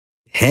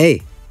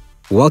Hey,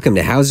 welcome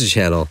to How's the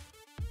Channel.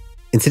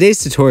 In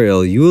today's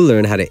tutorial, you will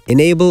learn how to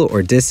enable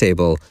or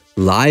disable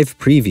live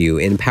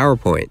preview in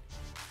PowerPoint.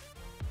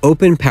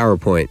 Open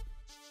PowerPoint.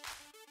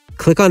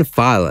 Click on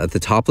File at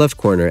the top left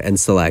corner and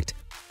select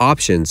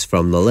Options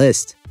from the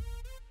list.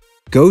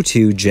 Go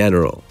to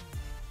General.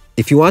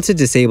 If you want to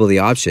disable the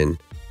option,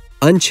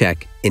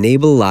 uncheck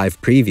Enable Live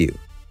Preview.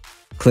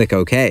 Click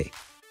OK.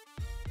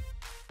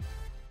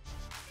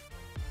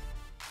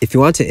 If you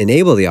want to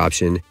enable the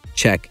option,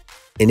 check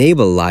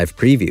Enable Live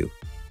Preview.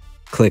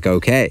 Click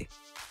OK.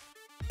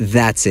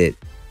 That's it.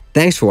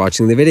 Thanks for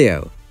watching the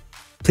video.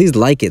 Please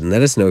like it and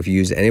let us know if you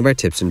use any of our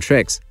tips and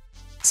tricks.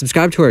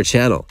 Subscribe to our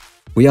channel.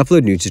 We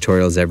upload new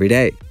tutorials every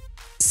day.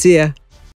 See ya!